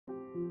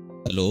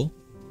Hello,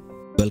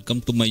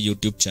 welcome to my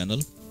YouTube channel.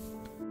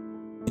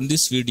 In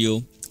this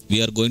video,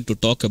 we are going to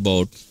talk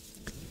about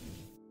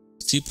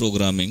C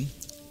programming,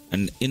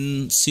 and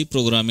in C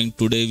programming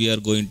today we are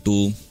going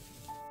to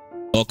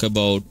talk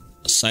about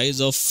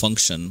Sizeof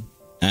function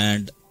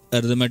and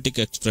arithmetic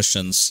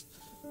expressions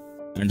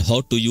and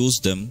how to use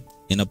them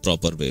in a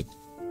proper way.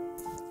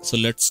 So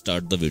let's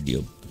start the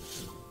video.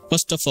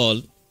 First of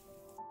all,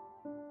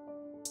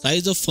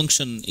 Sizeof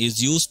function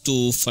is used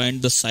to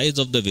find the size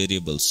of the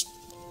variables.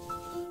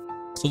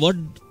 So what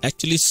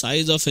actually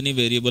size of any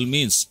variable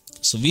means?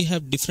 So we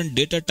have different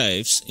data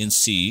types in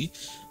C.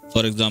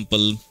 For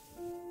example,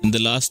 in the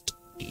last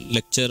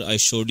lecture I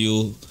showed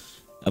you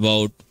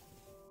about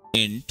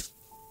int,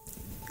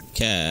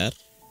 char,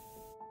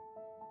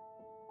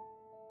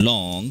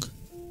 long,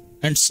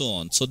 and so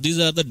on. So these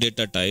are the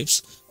data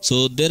types.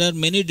 So there are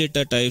many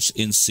data types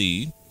in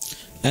C,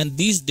 and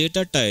these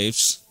data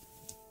types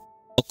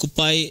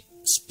occupy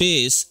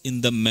space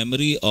in the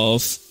memory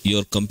of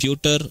your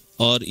computer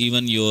or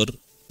even your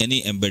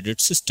any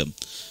embedded system.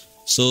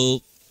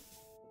 So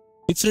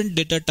different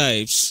data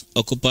types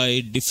occupy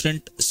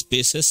different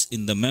spaces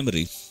in the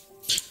memory.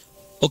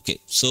 Okay,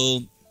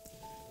 so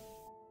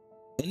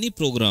any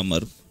programmer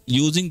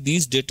using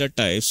these data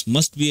types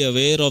must be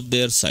aware of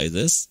their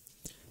sizes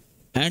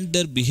and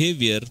their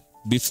behavior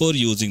before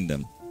using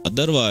them.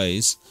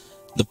 Otherwise,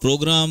 the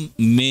program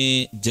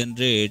may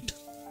generate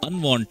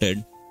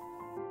unwanted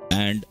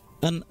and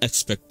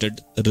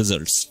unexpected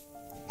results.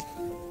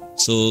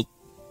 So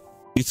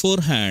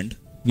beforehand,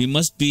 we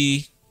must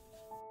be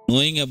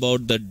knowing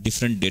about the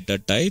different data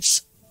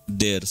types,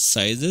 their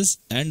sizes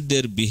and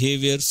their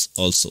behaviors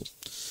also.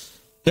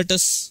 Let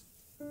us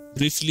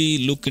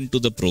briefly look into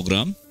the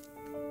program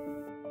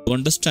to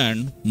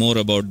understand more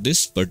about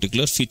this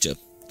particular feature.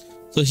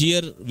 So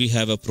here we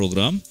have a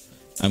program.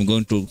 I'm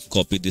going to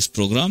copy this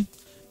program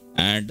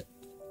and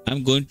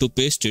I'm going to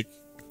paste it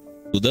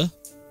to the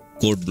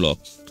code block.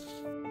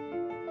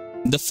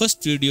 In the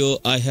first video,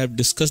 I have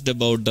discussed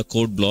about the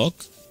code block,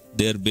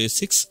 their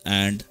basics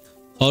and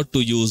how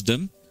to use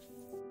them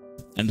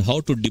and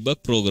how to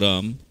debug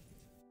program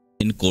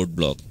in code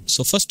block.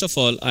 So first of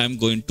all, I am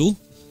going to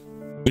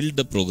build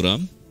the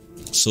program.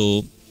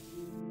 So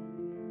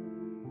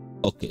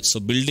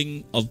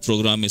building of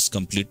program is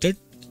completed.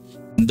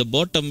 In the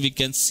bottom we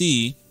can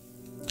see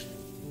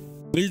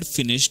build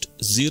finished,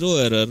 0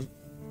 error,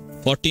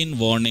 14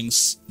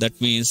 warnings. That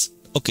means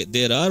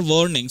there are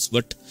warnings,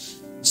 but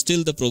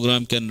still the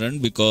program can run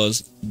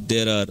because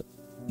there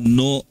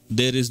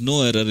is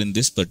no error in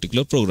this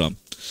particular program.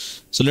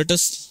 So let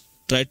us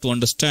try to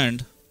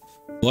understand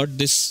what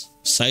this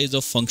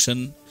Sizeof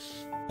function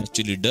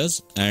actually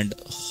does and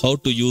how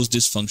to use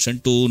this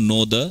function to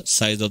know the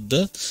size of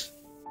the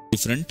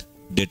different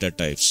data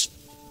types.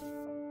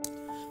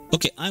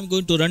 I'm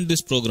going to run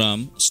this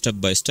program step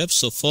by step.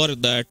 So for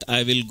that,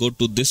 I will go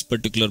to this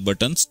particular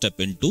button, step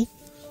into,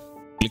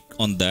 click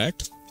on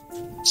that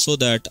so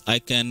that I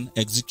can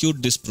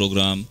execute this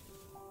program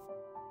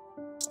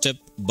step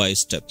by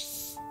step.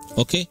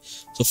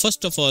 So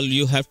first of all,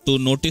 you have to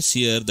notice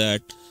here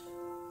that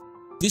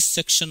this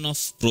section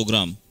of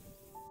program,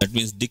 that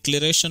means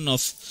declaration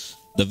of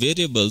the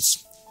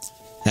variables,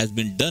 has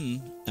been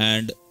done,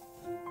 and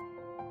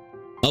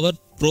our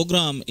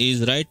program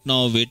is right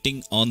now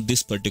waiting on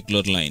this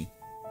particular line,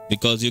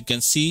 because you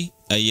can see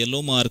a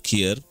yellow mark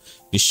here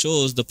which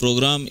shows the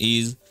program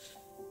is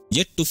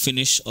yet to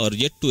finish or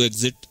yet to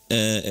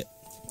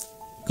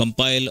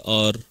compile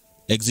or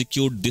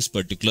execute this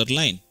particular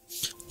line.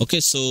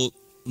 So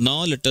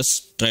now let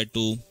us try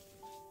to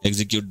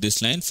execute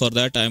this line. For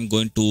that, I am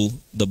going to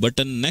the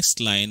button next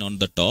line on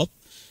the top,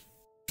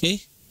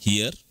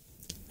 here,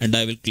 and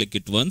I will click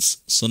it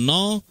once. So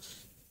now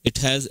it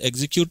has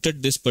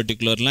executed this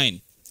particular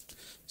line.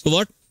 So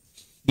what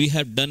we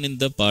have done in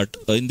the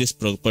in this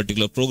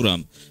particular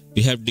program,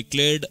 we have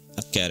declared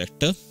a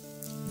character,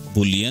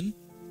 boolean,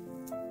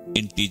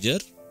 integer,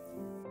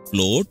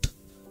 float,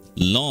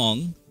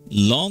 long,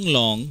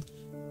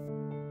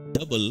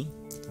 double.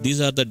 These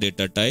are the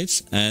data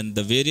types, and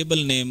the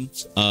variable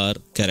names are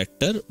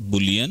character,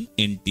 boolean,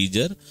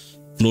 integer,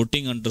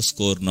 floating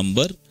underscore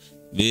number,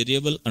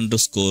 variable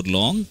underscore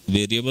long,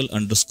 variable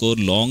underscore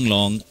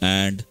long,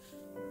 and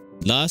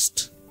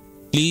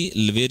lastly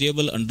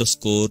variable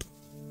underscore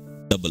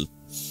double.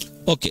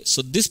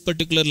 So this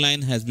particular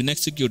line has been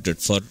executed.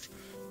 For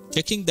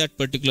checking that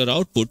particular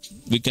output,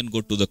 we can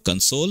go to the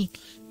console,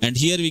 and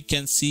here we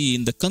can see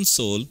in the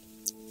console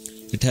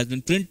it has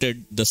been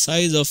printed the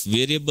size of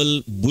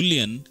variable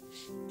boolean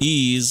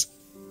is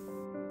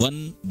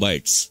 1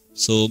 bytes.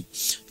 So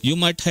you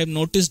might have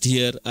noticed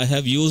here I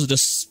have used a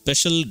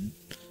special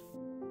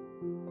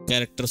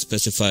character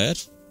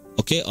specifier,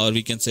 or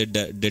we can say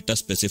data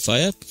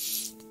specifier,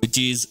 which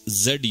is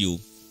ZU.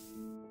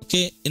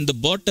 In the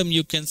bottom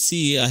you can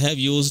see I have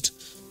used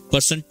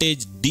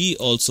 %d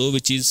also,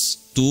 which is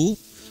to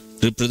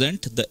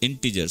represent the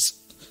integers.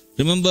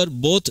 Remember,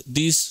 both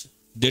these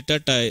data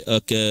type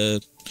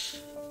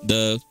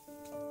the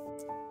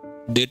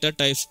data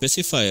type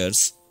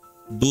specifiers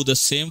do the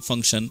same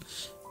function,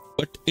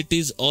 but it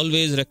is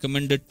always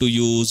recommended to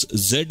use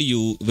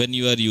ZU when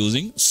you are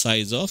using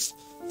Sizeof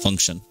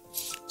function.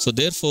 So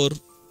therefore,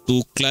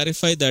 to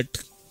clarify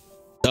that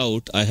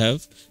doubt, I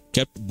have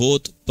kept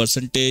both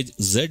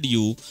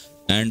 %ZU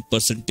and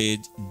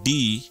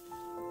 %D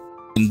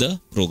in the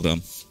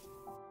program.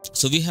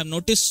 So we have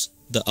noticed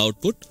the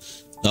output.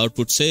 The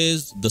output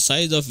says the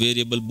size of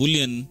variable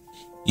boolean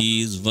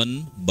is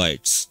 1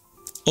 bytes.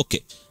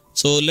 Okay,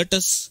 so let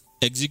us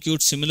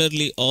execute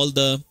similarly all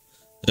the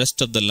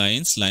rest of the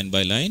lines line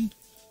by line.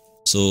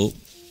 So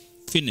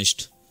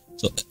finished.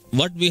 So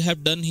what we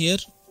have done here,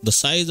 the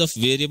size of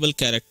variable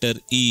character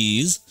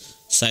is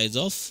size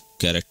of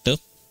character.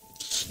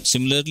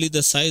 Similarly,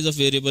 the size of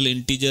variable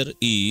integer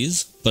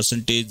is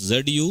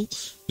 %ZU.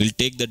 Will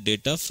take the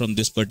data from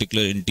this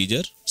particular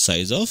integer,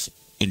 size of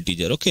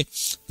integer. Okay,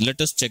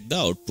 let us check the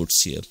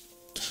outputs here.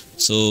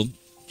 So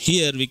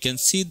here we can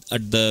see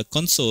at the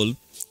console,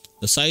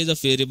 the size of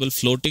variable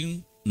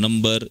floating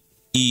number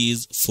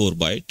is 4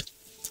 byte.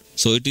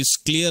 So it is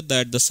clear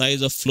that the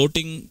size of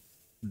floating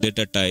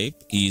data type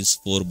is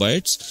 4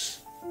 bytes.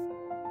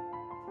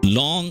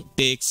 Long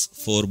takes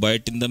 4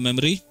 byte in the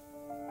memory.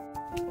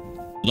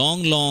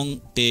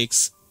 Long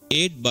takes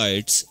 8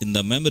 bytes in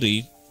the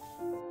memory,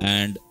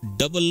 and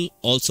double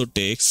also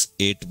takes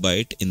 8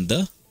 byte in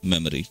the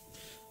memory.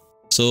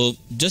 So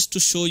just to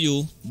show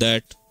you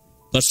that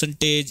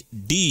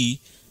 %D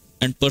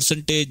and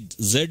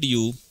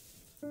 %ZU,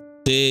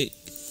 they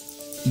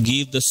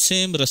give the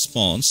same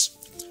response.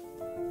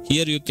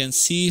 Here you can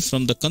see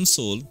from the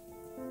console,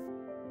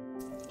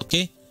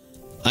 okay,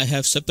 I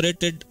have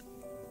separated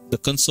the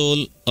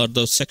console or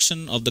the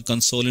section of the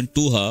console in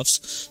two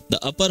halves.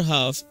 The upper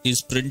half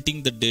is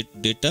printing the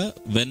data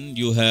when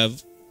you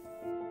have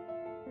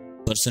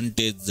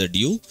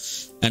 %ZU,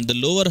 and the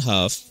lower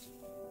half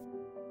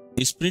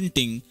is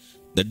printing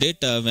the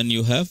data when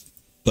you have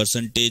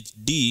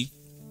 %D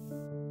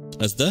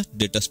as the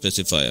data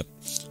specifier.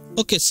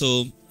 Okay,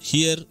 so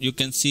here you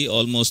can see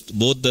almost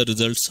both the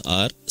results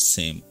are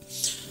same.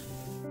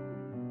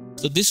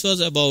 So this was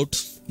about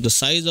the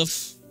size of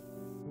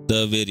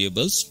the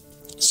variables.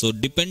 So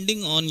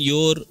depending on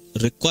your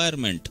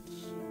requirement,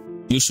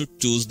 you should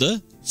choose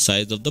the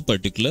size of the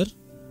particular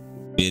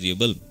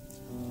variable.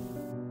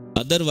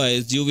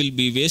 Otherwise, you will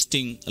be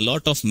wasting a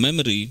lot of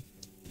memory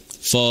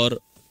for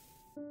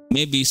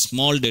maybe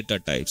small data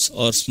types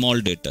or small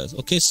data.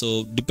 Okay,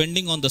 so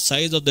depending on the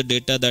size of the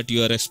data that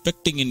you are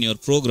expecting in your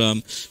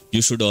program,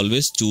 you should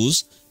always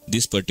choose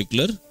these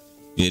particular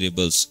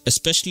variables,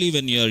 especially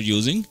when you are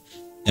using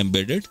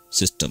embedded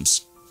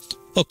systems.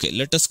 Okay,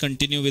 let us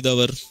continue with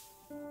our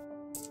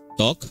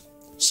talk.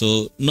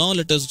 So now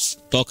let us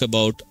talk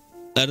about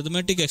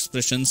arithmetic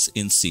expressions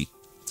in C.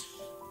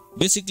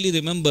 Basically,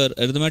 remember,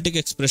 arithmetic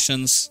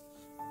expressions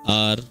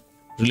are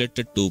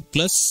related to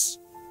plus,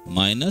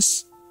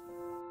 minus,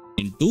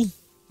 into,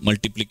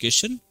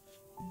 multiplication,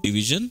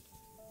 division,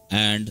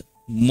 and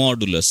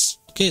modulus.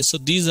 Okay, so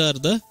these are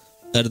the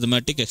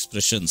arithmetic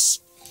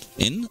expressions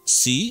in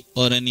C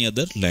or any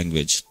other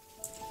language.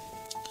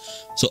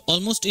 So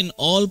almost in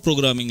all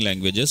programming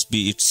languages,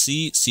 be it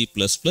C, C++,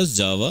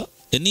 Java,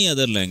 any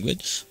other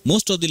language,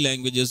 most of the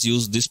languages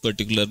use this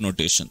particular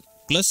notation.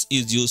 Plus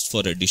is used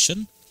for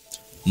addition,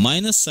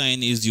 minus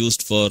sign is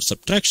used for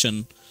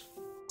subtraction,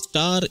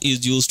 star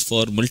is used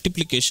for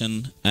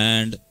multiplication,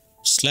 and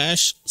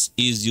slash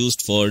is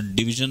used for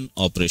division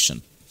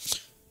operation.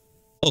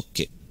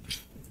 Okay.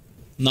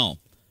 Now,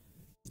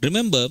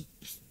 remember,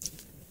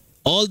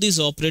 all these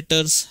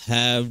operators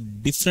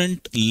have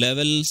different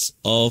levels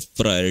of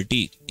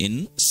priority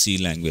in C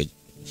language.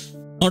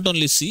 Not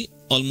only C,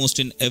 almost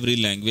in every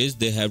language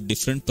they have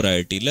different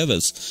priority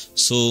levels.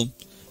 So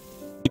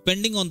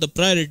depending on the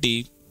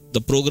priority,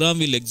 the program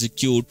will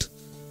execute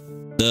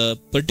the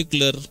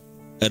particular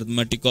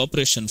arithmetic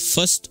operation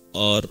first,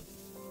 or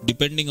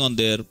depending on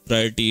their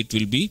priority, it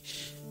will be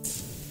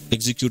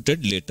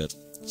executed later.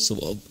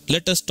 So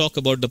let us talk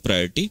about the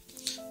priority.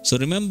 So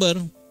remember,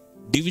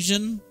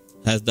 division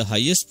has the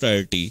highest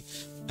priority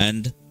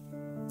and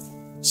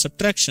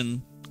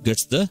subtraction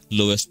gets the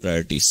lowest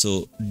priority.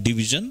 So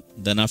division,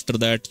 then after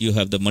that you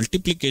have the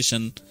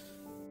multiplication,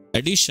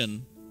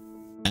 addition,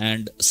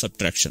 and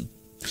subtraction.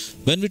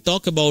 When we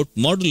talk about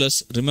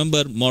modulus,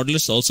 remember,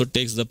 modulus also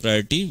takes the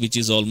priority, which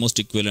is almost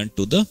equivalent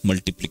to the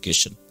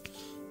multiplication.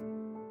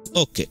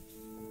 Okay.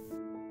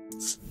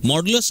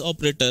 Modulus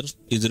operator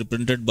is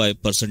represented by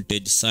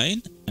percentage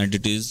sign, and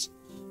it is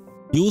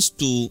used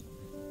to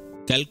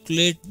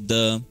calculate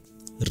the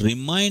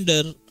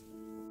remainder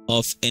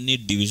of any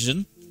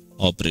division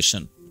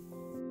operation.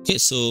 Okay,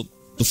 so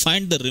to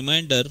find the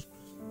remainder,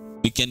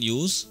 we can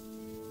use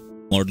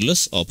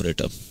modulus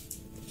operator.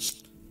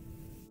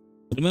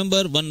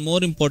 Remember one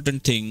more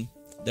important thing,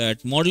 that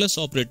modulus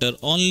operator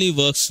only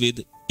works with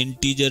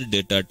integer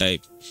data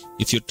type.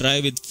 If you try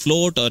with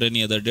float or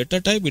any other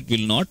data type, it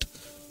will not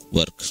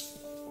work.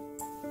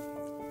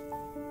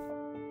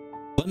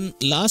 One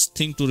last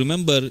thing to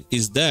remember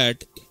is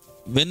that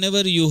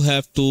whenever you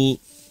have to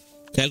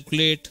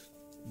calculate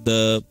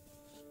the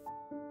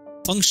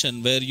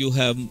function where you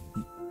have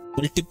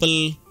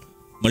multiple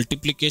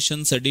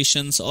multiplications,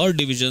 additions or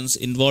divisions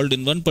involved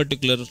in one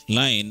particular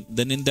line,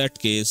 then in that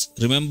case,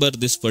 remember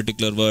this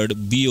particular word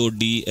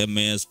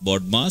BODMAS,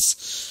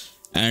 BODMAS,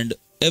 and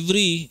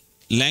every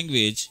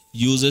language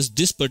uses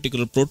this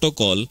particular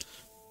protocol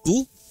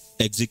to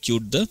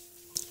execute the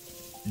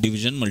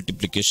division,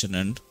 multiplication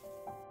and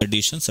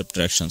addition,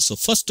 subtraction. So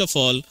first of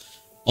all,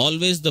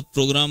 always the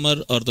programmer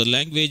or the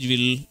language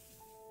will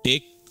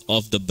take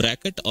off the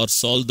bracket or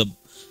solve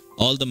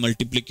all the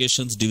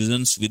multiplications,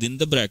 divisions within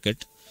the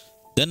bracket.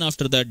 Then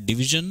after that,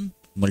 division,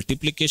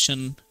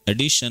 multiplication,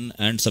 addition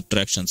and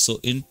subtraction. So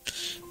in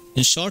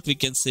short, we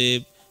can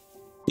say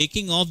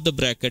taking off the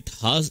bracket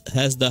has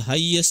the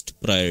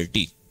highest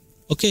priority.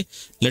 Okay,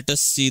 let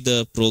us see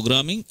the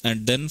programming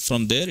and then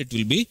from there it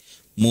will be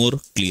more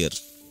clear.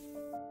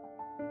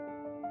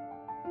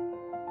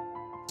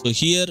 So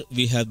here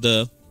we have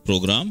the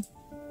program.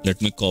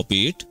 Let me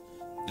copy it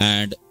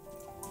and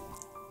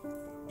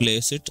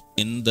place it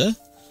in the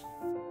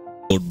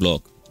code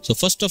block. So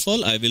first of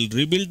all, I will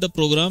rebuild the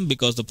program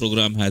because the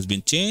program has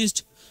been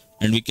changed,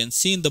 and we can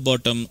see in the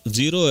bottom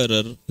 0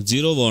 error,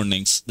 0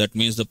 warnings. That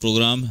means the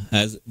program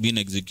has been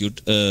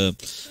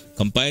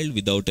compiled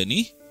without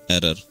any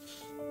error.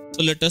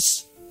 So let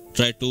us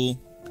try to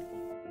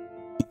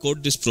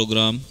code this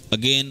program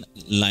again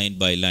line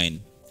by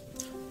line.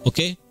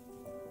 Okay.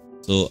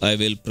 So I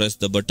will press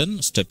the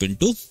button step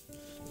into,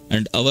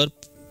 and our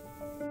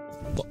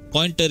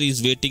pointer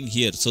is waiting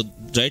here. So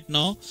right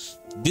now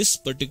this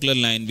particular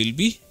line will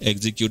be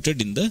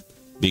executed in the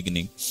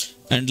beginning.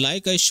 And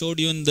like I showed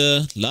you in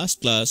the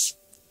last class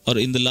or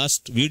in the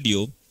last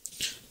video,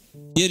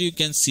 here you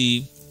can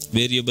see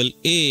variable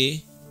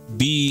A,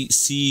 B,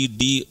 C,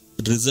 D,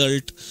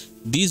 result.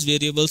 These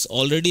variables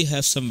already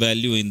have some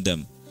value in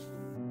them.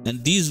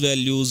 And these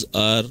values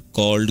are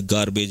called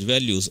garbage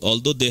values.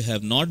 Although they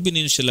have not been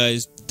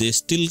initialized, they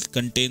still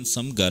contain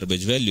some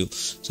garbage value.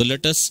 So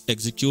let us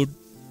execute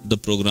the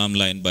program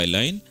line by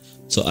line.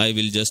 So I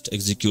will just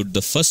execute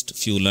the first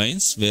few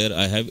lines where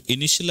I have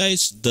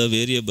initialized the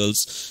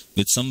variables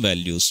with some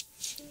values.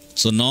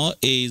 So now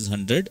A is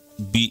 100,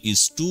 B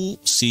is 2,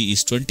 C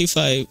is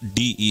 25,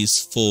 D is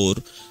 4,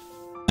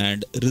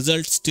 and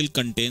result still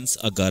contains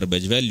a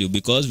garbage value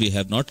because we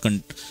have not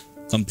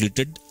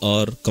completed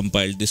or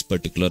compiled this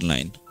particular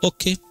line.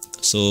 Okay,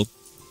 so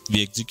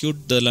we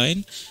execute the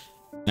line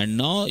and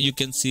now you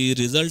can see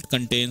result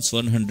contains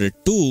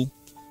 102,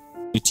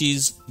 which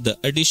is the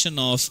addition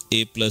of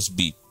A plus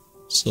B.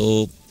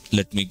 So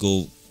let me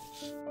go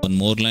one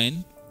more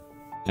line,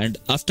 and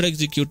after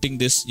executing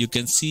this you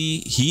can see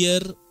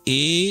here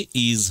A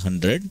is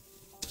 100,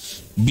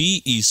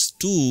 B is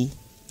 2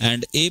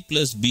 and A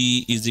plus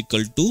B is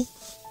equal to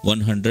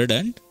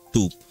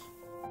 102.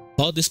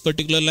 How this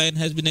particular line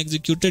has been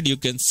executed, you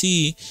can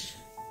see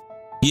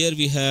here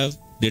we have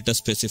data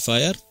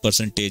specifier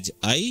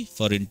 %I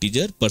for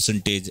integer,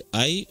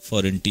 %I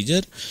for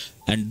integer,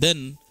 and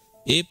then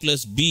A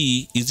plus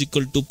B is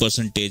equal to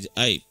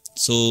 %I.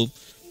 So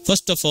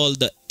first of all,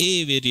 the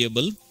A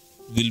variable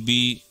will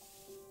be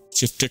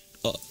shifted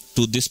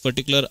to this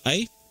particular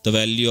I, the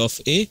value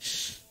of A.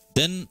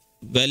 Then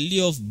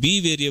value of B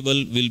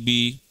variable will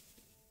be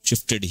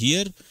shifted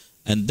here,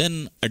 and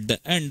then at the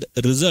end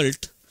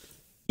result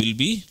will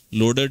be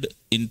loaded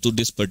into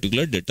this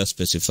particular data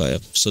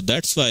specifier. So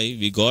that's why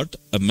we got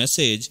a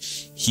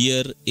message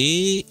here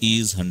A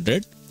is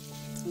 100,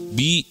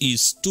 B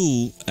is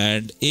 2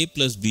 and A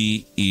plus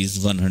B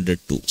is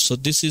 102. So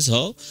this is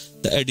how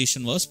the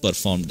addition was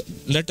performed.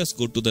 Let us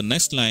go to the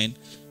next line.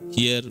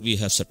 Here we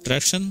have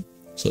subtraction.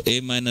 So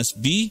A minus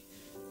B.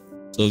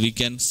 So we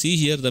can see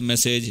here the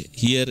message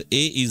here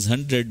A is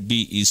 100,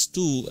 B is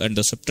 2, and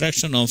the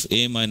subtraction of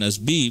A minus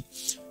B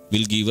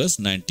will give us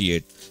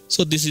 98.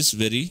 So this is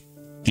very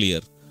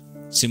clear.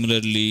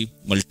 Similarly,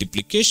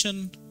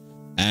 multiplication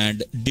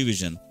and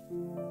division.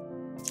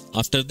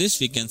 After this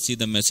we can see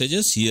the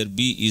messages here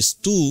B is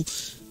 2,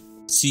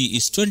 C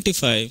is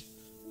 25,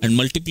 and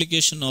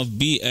multiplication of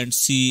B and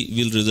C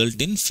will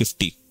result in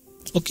 50.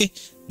 Okay,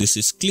 this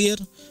is clear.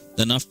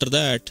 Then after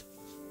that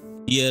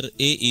here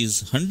A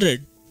is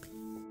 100,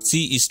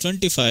 C is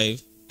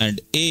 25, and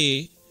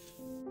A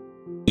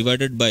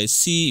divided by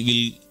C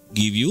will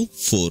give you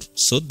 4.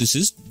 So this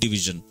is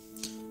division.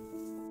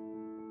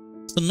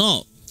 So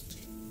now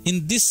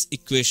in this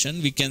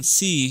equation we can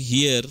see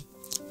here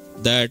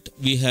that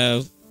we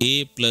have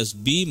A plus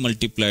B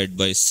multiplied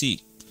by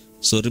C.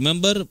 So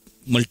remember,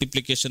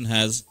 multiplication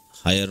has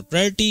higher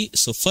priority.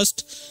 So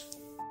first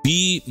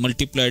B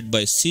multiplied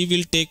by C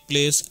will take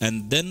place,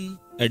 and then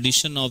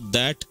addition of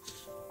that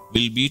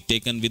will be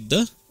taken with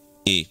the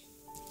A.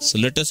 So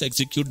let us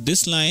execute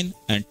this line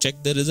and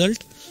check the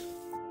result.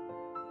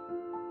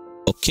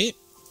 Okay,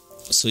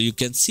 so you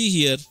can see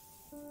here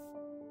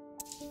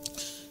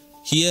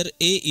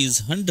A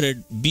is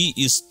 100, B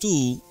is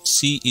 2,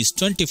 C is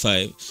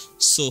 25.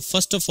 So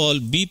first of all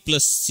B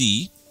plus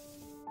C.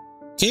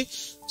 Okay,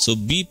 so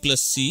B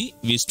plus C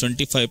is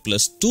 25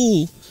 plus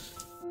 2,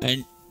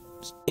 and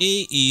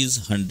A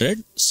is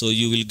 100. So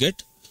you will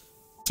get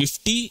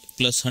 50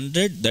 plus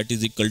 100, that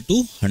is equal to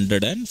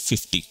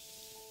 150.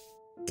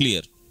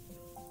 Clear.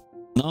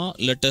 Now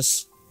let us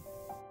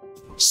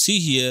see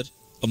here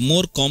a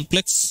more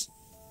complex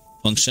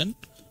function.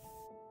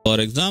 For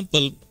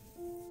example,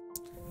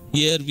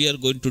 here we are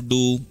going to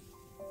do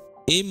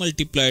a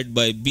multiplied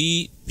by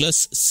b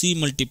plus c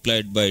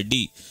multiplied by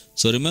d.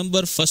 So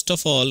remember, first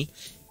of all,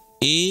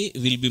 a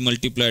will be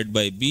multiplied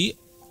by b,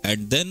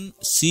 and then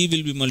c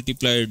will be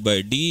multiplied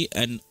by d,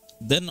 and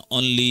then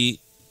only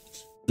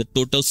the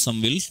total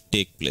sum will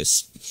take place.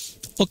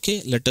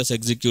 Okay, let us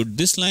execute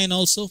this line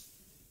also.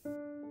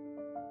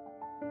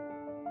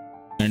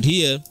 And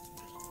here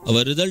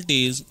our result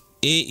is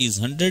a is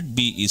 100,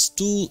 b is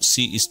 2,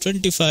 c is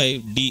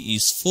 25, d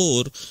is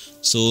 4.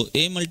 So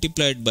a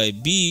multiplied by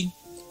b,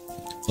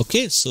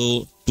 okay,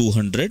 so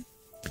 200,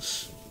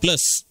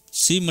 plus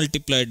c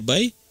multiplied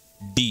by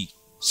d,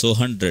 so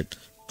 100.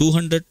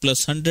 200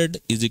 plus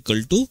 100 is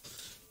equal to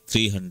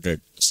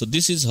 300. So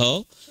this is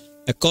how,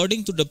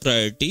 according to the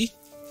priority,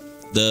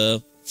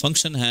 the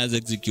function has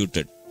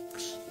executed.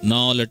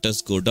 Now let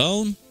us go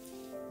down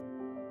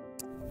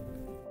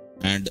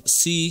and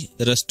see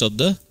the rest of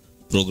the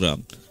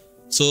program.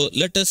 So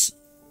let us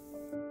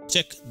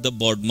check the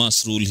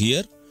BODMAS rule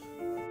here.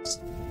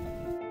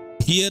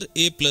 Here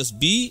a plus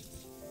b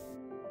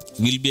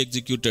will be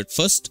executed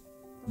first,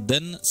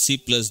 then c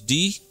plus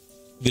d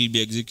will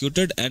be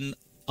executed, and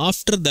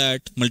after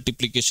that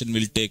multiplication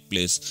will take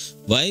place.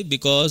 Why?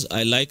 Because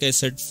like I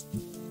said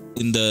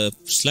in the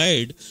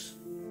slide,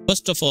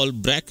 first of all,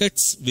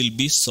 brackets will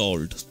be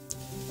solved,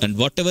 and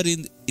whatever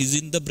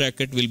is in the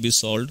bracket will be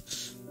solved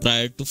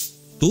prior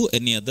to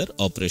any other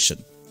operation.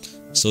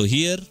 So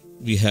here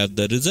we have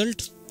the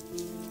result.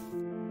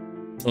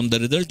 From the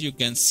result you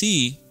can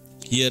see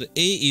here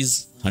a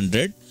is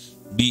 100,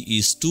 b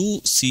is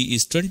 2, c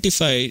is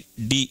 25,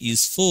 d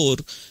is 4,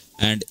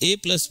 and a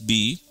plus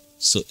b,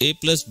 so a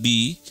plus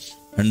b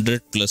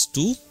 100 plus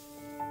 2,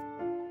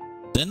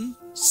 then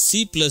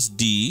c plus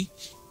d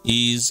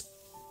is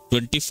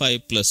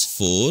 25 plus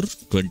 4,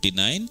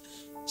 29.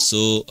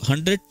 So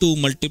 102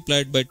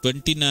 multiplied by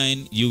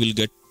 29, you will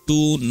get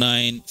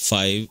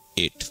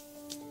 2958.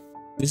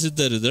 This is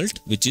the result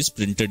which is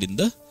printed in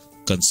the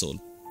console.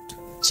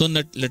 So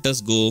let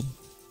us go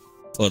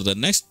for the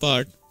next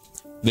part,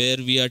 where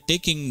we are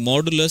taking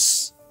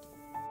modulus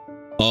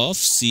of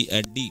c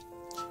and d.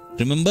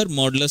 Remember,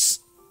 modulus,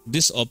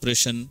 this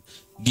operation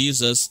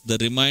gives us the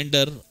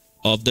remainder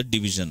of the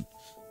division.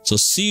 So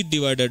c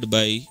divided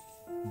by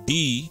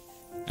d,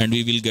 and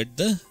we will get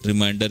the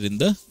remainder in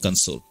the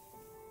console.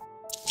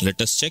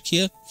 Let us check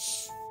here.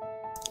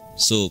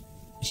 So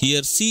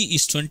here c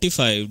is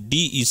 25,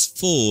 d is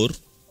 4,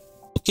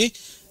 okay,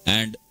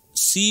 and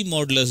c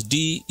modulus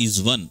d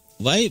is 1.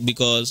 Why?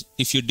 Because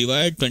if you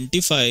divide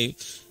 25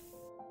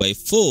 by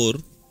 4,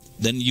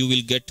 then you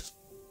will get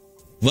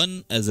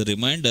 1 as a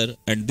remainder,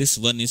 and this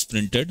 1 is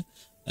printed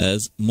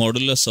as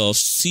modulus of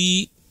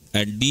c,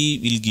 and d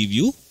will give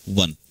you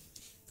 1.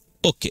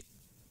 Okay.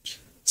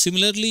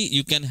 Similarly,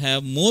 you can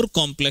have more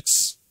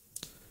complex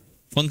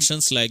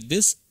functions like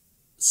this: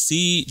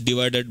 c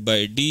divided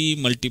by d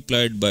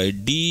multiplied by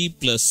d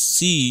plus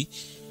c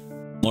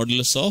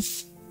modulus of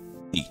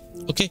d.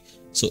 Okay.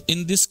 So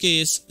in this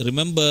case,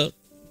 remember,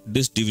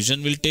 this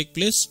division will take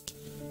place,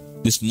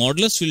 this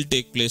modulus will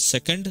take place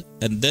second,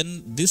 and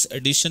then this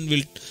addition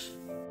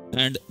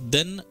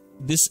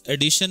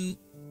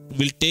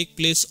will take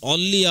place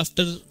only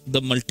after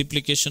the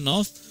multiplication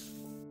of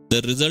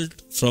the result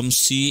from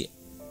c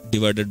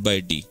divided by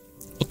d.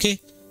 Okay,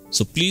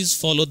 so please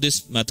follow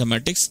this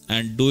mathematics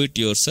and do it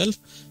yourself,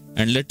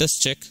 and let us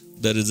check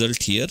the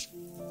result here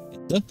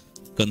in the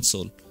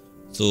console.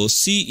 So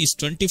c is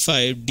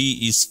 25,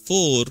 d is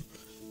 4.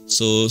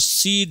 So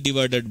c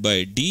divided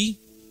by d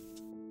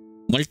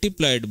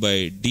multiplied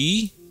by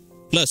d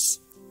plus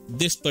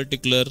this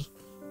particular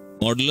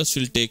modulus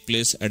will take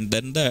place, and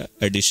then the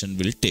addition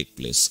will take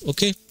place.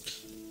 Okay.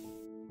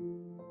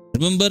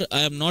 Remember,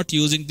 I am not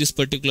using this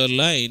particular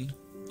line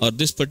or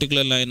this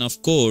particular line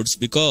of codes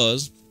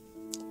because,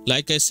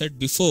 like I said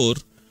before,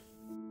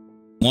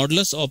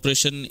 modulus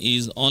operation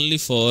is only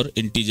for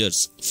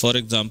integers. For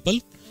example,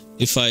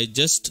 if I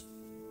just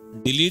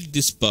delete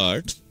this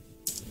part,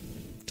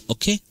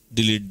 okay,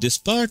 delete this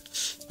part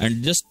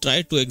and just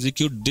try to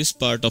execute this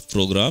part of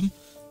program.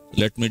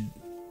 Let me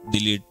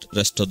delete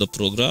rest of the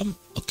program.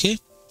 Okay,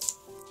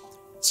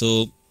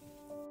 so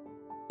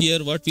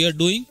here what we are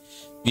doing,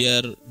 we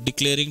are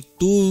declaring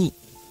two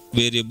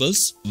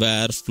variables,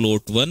 var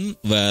float1,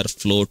 var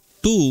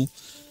float2,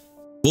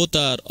 both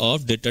are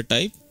of data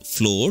type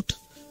float,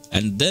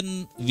 and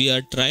then we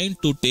are trying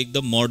to take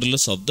the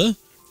modulus of the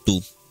two.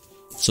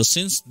 So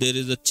since there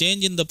is a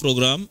change in the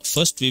program,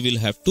 first we will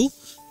have to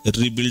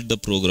rebuild the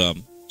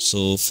program.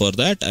 So for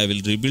that I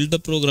will rebuild the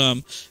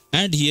program,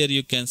 and here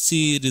you can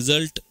see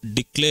result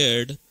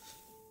declared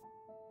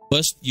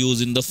first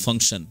using the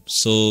function.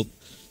 So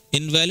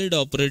invalid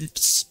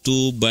operands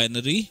to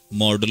binary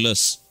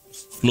modulus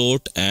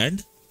float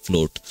and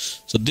float.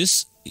 So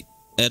this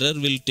error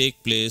will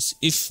take place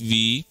if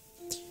we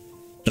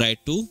try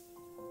to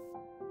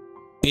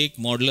take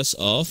modulus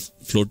of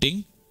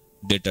floating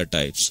data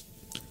types.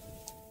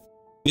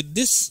 With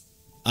this,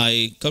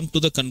 I come to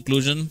the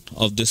conclusion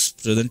of this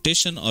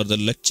presentation or the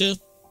lecture.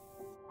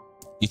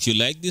 If you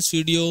like this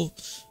video,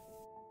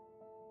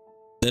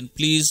 then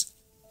please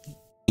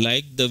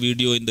like the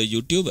video in the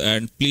YouTube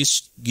and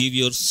please give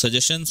your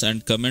suggestions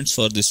and comments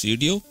for this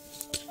video,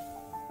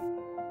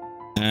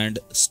 and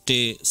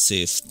stay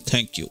safe.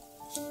 Thank you.